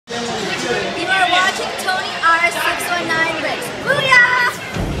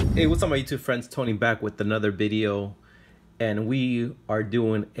Hey, what's up my YouTube friends? Tony back with another video, and we are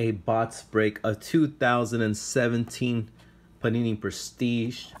doing a box break of 2017 Panini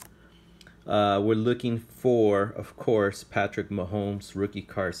Prestige. We're looking for, of course, Patrick Mahomes rookie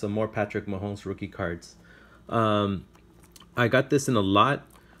cards. Some more Patrick Mahomes rookie cards. I got this in a lot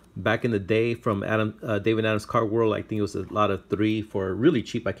back in the day from David Adams Card World. I think it was a lot of 3 for really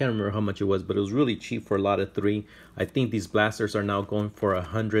cheap. I can't remember how much it was, but it was really cheap for a lot of 3. I think these blasters are now going for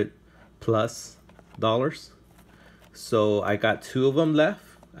 $100+. So I got 2 of them left.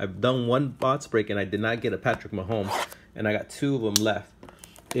 I've done 1 box break and I did not get a Patrick Mahomes, and I got 2 of them left.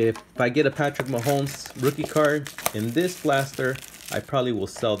 If I get a Patrick Mahomes rookie card in this blaster, I probably will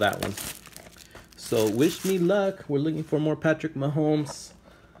sell that one. So wish me luck. We're looking for more Patrick Mahomes.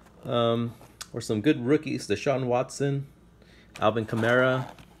 Or some good rookies. Deshaun Watson, Alvin Kamara.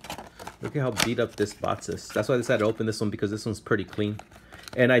 Look at how beat up this box is. That's why I decided to open this one, because this one's pretty clean.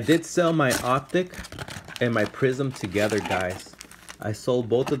 And I did sell my Optic and my Prizm together, guys. I sold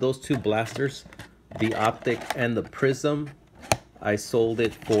both of those 2 blasters, the Optic and the Prizm. I sold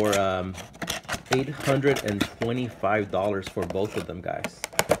it for $825 for both of them, guys.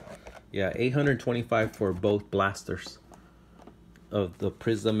 Yeah, $825 for both blasters of the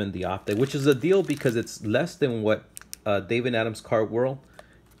Prizm and the Optic, which is a deal because it's less than what David Adams Card World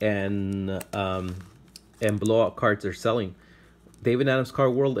and Blowout cards are selling. David Adams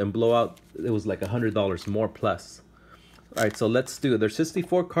Card World and Blowout, it was like $100 more plus. All right, so let's do it. There's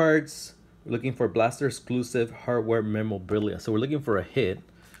 64 cards. We're looking for blaster exclusive hardware memorabilia. So we're looking for a hit.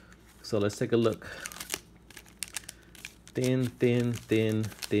 So let's take a look. Thin, thin, thin,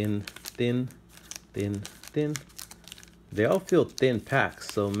 thin, thin, thin, thin. They all feel thin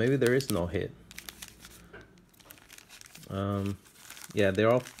packs, so maybe there is no hit. Yeah, they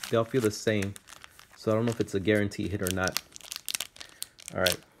all feel the same. So I don't know if it's a guaranteed hit or not. All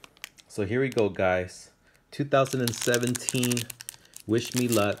right, so here we go, guys. 2017. Wish me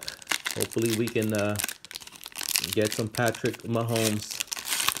luck. Hopefully we can get some Patrick Mahomes.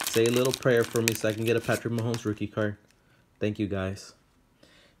 Say a little prayer for me so I can get a Patrick Mahomes rookie card. Thank you, guys.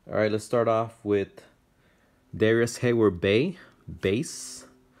 All right, let's start off with Darius Hayward base,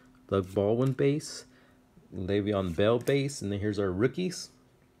 Doug Baldwin base, Le'Veon Bell base, and then here's our rookies.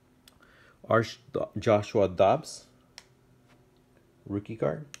 Joshua Dobbs rookie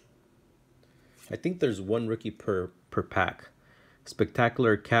card. I think there's 1 rookie per pack.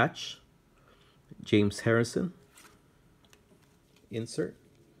 Spectacular catch, James Harrison. Insert.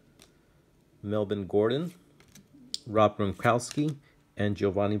 Melvin Gordon, Rob Gronkowski, and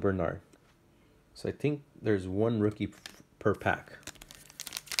Giovanni Bernard. So I think there's 1 rookie per pack.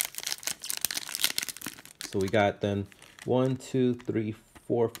 So we got then 1, 2, 3,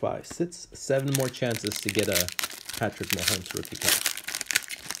 4, 5, 6, 7 more chances to get a Patrick Mahomes rookie card.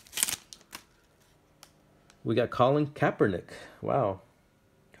 We got Colin Kaepernick. Wow.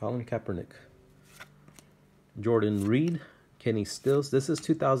 Colin Kaepernick. Jordan Reed, Kenny Stills. This is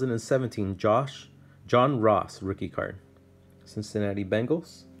 2017 John Ross rookie card. Cincinnati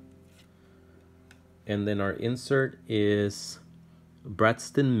Bengals. And then our insert is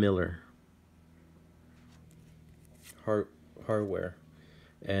Braxton Miller. Hardware.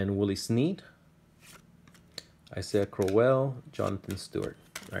 And Willie Snead. Isaiah Crowell. Jonathan Stewart.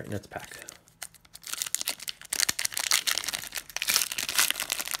 All right, next pack.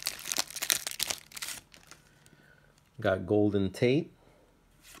 Got Golden Tate.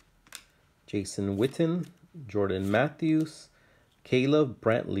 Jason Witten. Jordan Matthews. Caleb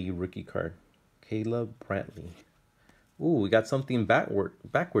Brantley rookie card. Caleb Brantley. Ooh, we got something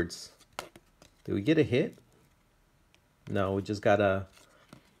backwards. Did we get a hit? No, we just got a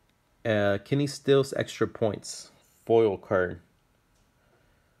Kenny Stills extra points foil card.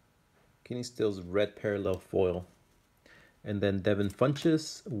 Kenny Stills red parallel foil. And then Devin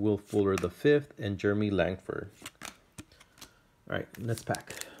Funchess, Will Fuller the 5th, and Jeremy Langford. All right, next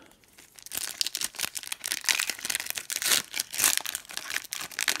pack.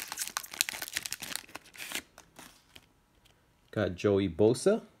 Got Joey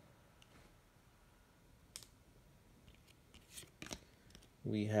Bosa.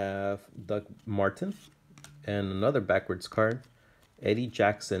 We have Doug Martin. And another backwards card. Eddie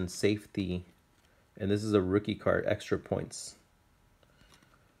Jackson, safety. And this is a rookie card, extra points.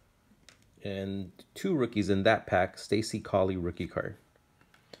 And 2 rookies in that pack. Stacy Collie rookie card.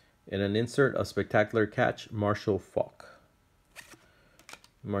 And an insert, a spectacular catch, Marshall Faulk.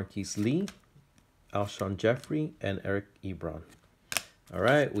 Marquise Lee. Alshon Jeffrey, and Eric Ebron. All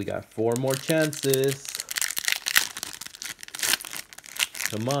right, we got 4 more chances.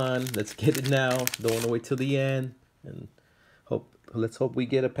 Come on, let's get it now. Don't want to wait till the end. And Let's hope we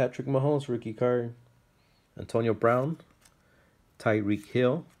get a Patrick Mahomes rookie card. Antonio Brown, Tyreek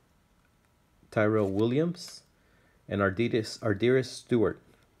Hill, Tyrell Williams, and Ardarius Stewart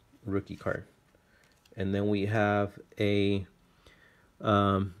rookie card. And then we have a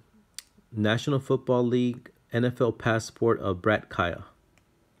National Football League NFL passport of Brad Kaya.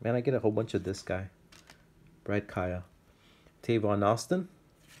 Man, I get a whole bunch of this guy. Brad Kaya. Tavon Austin,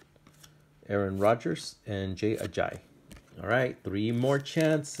 Aaron Rodgers, and Jay Ajayi. All right, 3 more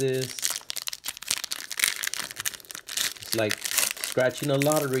chances. It's like scratching a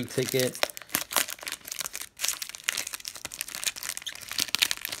lottery ticket.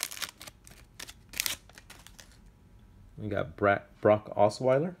 We got Brock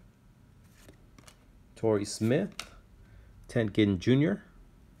Osweiler, Torrey Smith, Ted Ginn Jr.,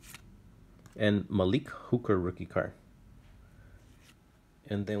 and Malik Hooker rookie card.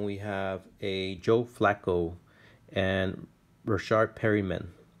 And then we have a Joe Flacco and Rashard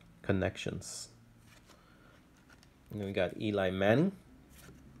Perryman connections. And then we got Eli Manning,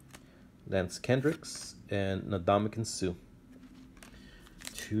 Lance Kendricks, and Ndamukong Suh.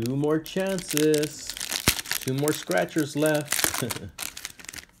 2 more chances. 2 more scratchers left.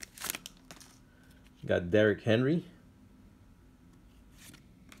 Got Derrick Henry,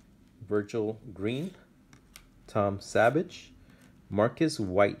 Virgil Green, Tom Savage, Marcus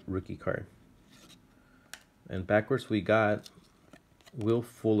White rookie card. And backwards we got Will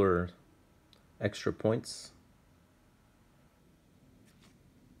Fuller extra points,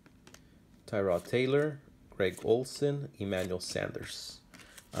 Tyrod Taylor, Greg Olsen, Emmanuel Sanders.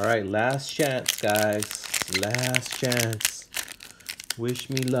 All right, last chance, guys. Last chance. Wish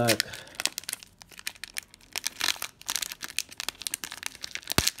me luck.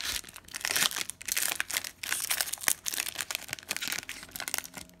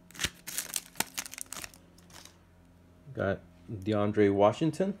 Got DeAndre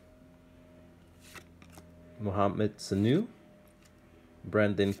Washington, Mohamed Sanu,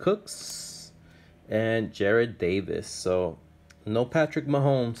 Brandon Cooks, and Jared Davis. So no Patrick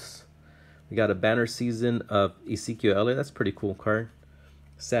Mahomes. We got a banner season of Ezekiel Elliott. That's a pretty cool card.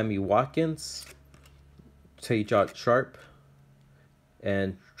 Sammy Watkins, Tajot Sharp,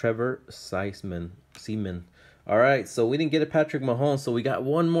 and Trevor Seaman. All right, so we didn't get a Patrick Mahomes, so we got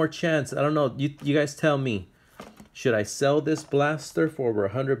 1 more chance. I don't know. You guys tell me. Should I sell this blaster for over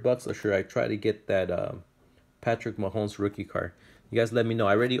 $100, or should I try to get that Patrick Mahomes rookie card? You guys let me know.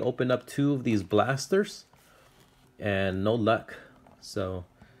 I already opened up 2 of these blasters, and no luck. So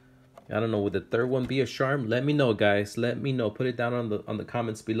I don't know. Would the third one be a charm? Let me know, guys. Let me know. Put it down on the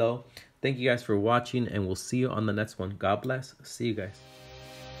comments below. Thank you guys for watching, and we'll see you on the next one. God bless. See you guys.